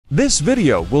This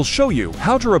video will show you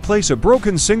how to replace a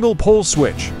broken single pole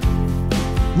switch.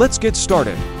 Let's get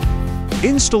started.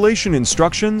 Installation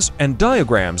instructions and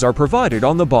diagrams are provided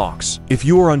on the box. If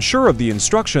you are unsure of the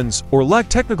instructions or lack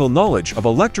technical knowledge of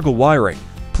electrical wiring,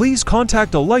 please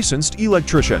contact a licensed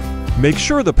electrician. Make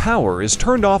sure the power is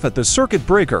turned off at the circuit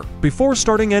breaker before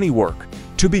starting any work.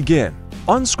 To begin,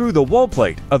 unscrew the wall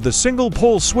plate of the single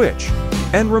pole switch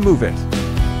and remove it.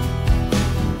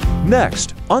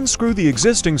 Next, unscrew the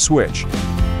existing switch.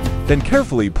 Then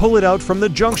carefully pull it out from the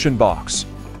junction box.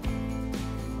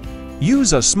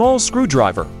 Use a small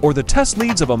screwdriver or the test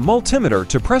leads of a multimeter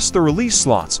to press the release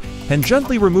slots and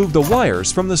gently remove the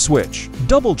wires from the switch.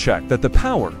 Double check that the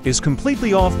power is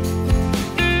completely off.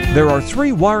 There are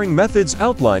 3 wiring methods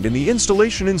outlined in the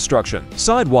installation instruction: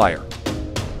 side wire,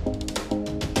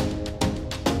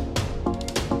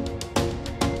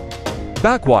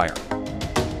 back wire,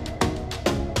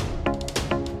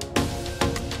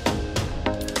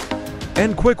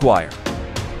 and quickwire.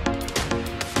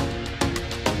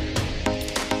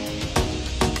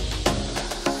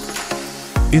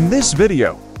 In this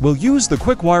video, we'll use the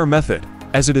quickwire method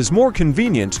as it is more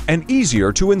convenient and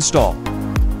easier to install.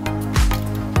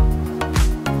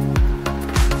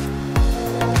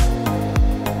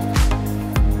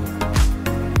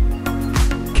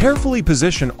 Carefully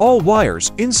position all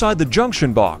wires inside the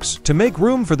junction box to make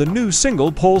room for the new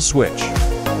single pole switch.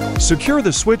 Secure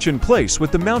the switch in place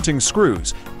with the mounting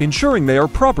screws, ensuring they are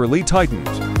properly tightened.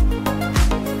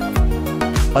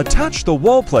 Attach the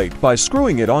wall plate by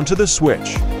screwing it onto the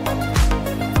switch.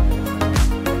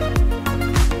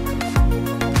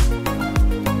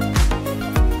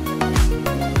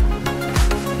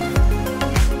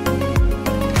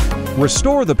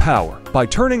 Restore the power by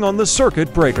turning on the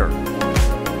circuit breaker.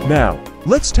 Now,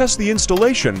 let's test the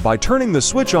installation by turning the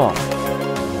switch on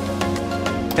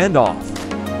and off.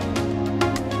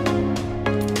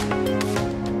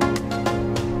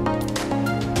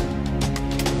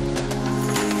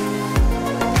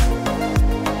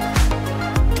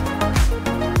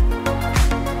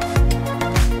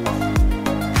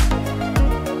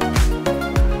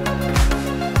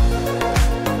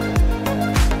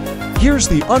 Here's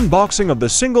the unboxing of the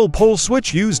single pole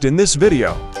switch used in this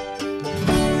video.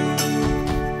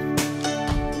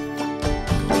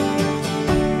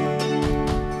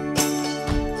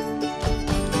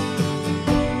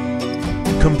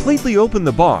 Completely open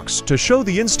the box to show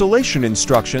the installation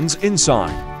instructions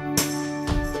inside.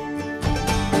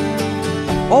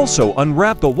 Also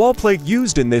unwrap the wall plate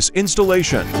used in this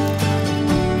installation.